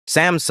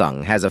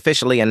Samsung has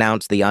officially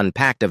announced the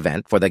Unpacked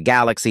event for the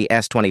Galaxy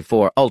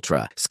S24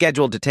 Ultra,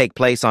 scheduled to take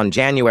place on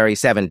January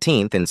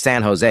 17th in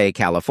San Jose,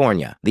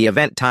 California. The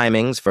event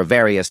timings for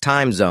various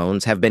time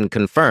zones have been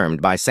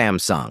confirmed by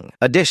Samsung.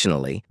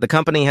 Additionally, the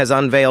company has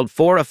unveiled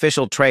 4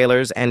 official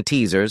trailers and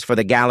teasers for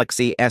the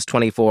Galaxy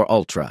S24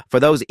 Ultra.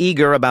 For those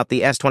eager about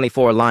the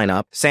S24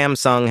 lineup,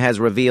 Samsung has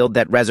revealed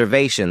that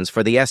reservations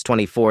for the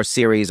S24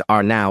 series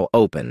are now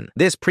open.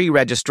 This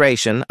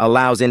pre-registration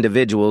allows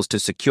individuals to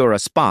secure a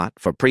spot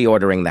for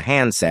pre-ordering the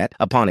handset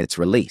upon its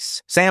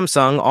release.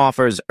 Samsung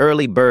offers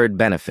early bird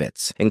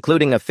benefits,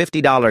 including a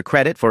 $50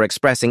 credit for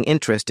expressing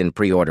interest in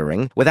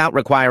pre-ordering without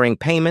requiring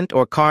payment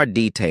or card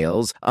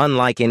details,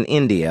 unlike in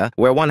India,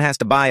 where one has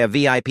to buy a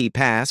VIP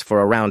pass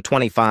for around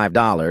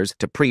 $25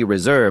 to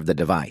pre-reserve the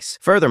device.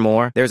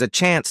 Furthermore, there's a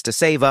chance to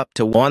save up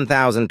to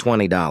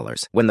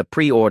 $1,020 when the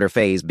pre-order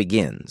phase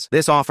begins.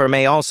 This offer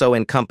may also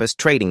encompass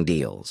trading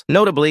deals.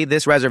 Notably,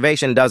 this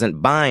reservation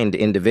doesn't bind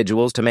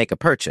individuals to make a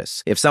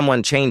purchase. If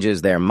someone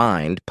changes their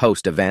mind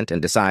post-event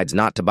and decides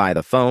not to buy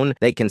the phone,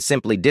 they can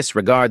simply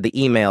disregard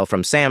the email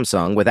from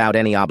Samsung without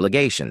any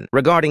obligation.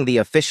 Regarding the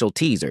official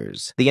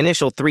teasers, the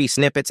initial 3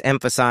 snippets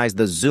emphasize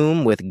the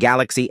Zoom with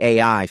Galaxy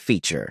AI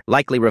feature,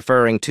 likely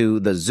referring to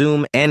the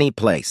Zoom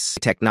Anyplace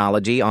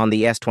technology on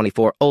the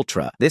S24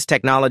 Ultra. This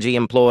technology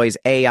employs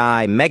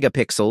AI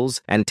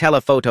megapixels and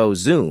telephoto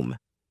zoom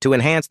to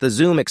enhance the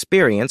Zoom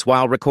experience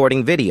while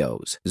recording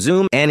videos.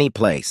 Zoom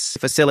Anyplace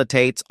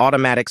facilitates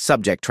automatic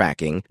subject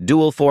tracking,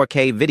 dual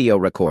 4K video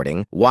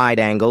recording,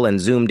 wide-angle and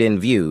zoomed-in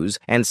views,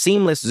 and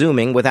seamless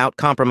zooming without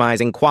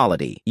compromising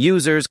quality.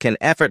 Users can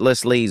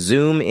effortlessly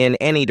zoom in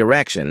any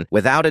direction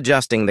without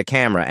adjusting the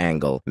camera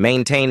angle,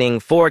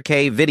 maintaining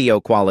 4K video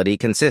quality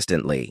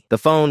consistently. The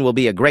phone will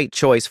be a great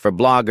choice for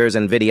bloggers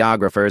and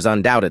videographers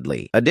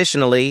undoubtedly.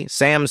 Additionally,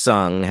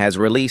 Samsung has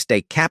released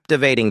a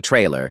captivating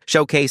trailer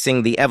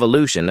showcasing the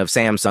evolution of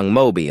Samsung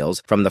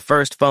mobiles from the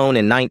first phone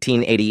in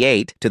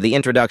 1988 to the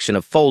introduction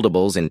of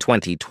foldables in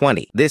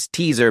 2020. This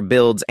teaser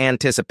builds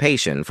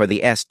anticipation for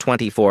the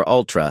S24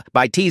 Ultra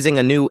by teasing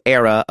a new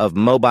era of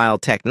mobile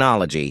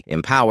technology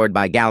empowered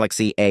by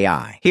Galaxy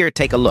AI. Here,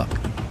 take a look.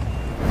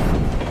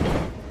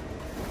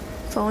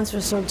 Phones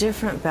were so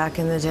different back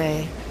in the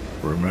day.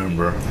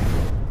 Remember?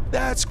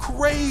 That's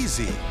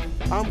crazy.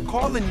 I'm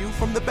calling you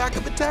from the back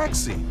of a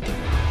taxi.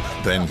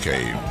 Then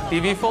came...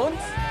 TV phones?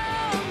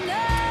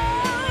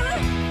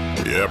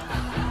 Yep.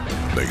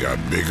 They got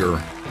bigger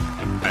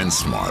and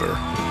smarter.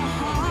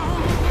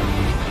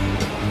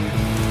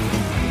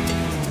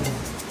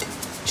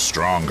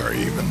 Stronger,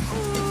 even.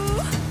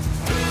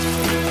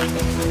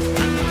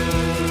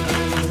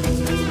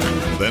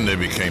 Then they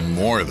became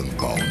more than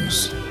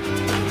phones.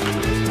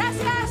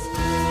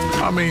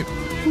 I mean,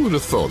 who would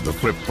have thought the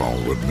flip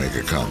phone would make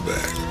a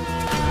comeback?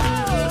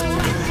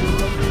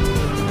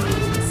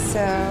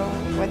 So,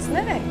 what's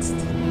next?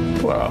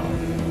 Well,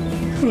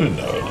 who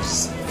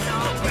knows?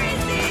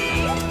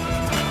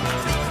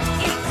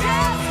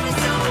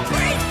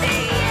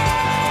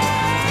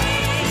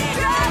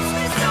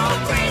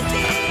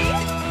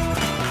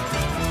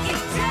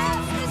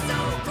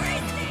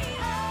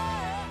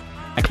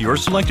 Your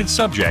selected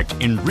subject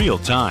in real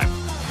time.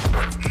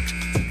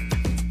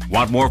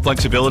 Want more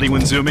flexibility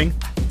when zooming?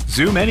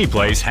 Zoom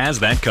Anyplace has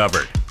that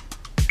covered.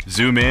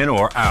 Zoom in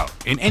or out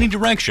in any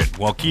direction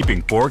while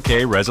keeping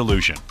 4K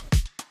resolution.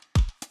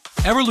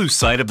 Ever lose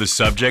sight of the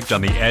subject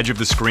on the edge of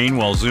the screen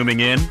while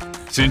zooming in?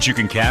 Since you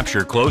can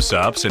capture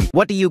close-ups and...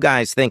 What do you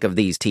guys think of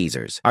these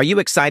teasers? Are you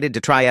excited to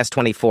try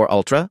S24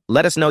 Ultra?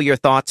 Let us know your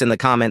thoughts in the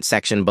comments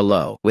section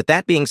below. With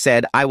that being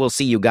said, I will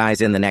see you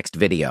guys in the next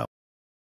video.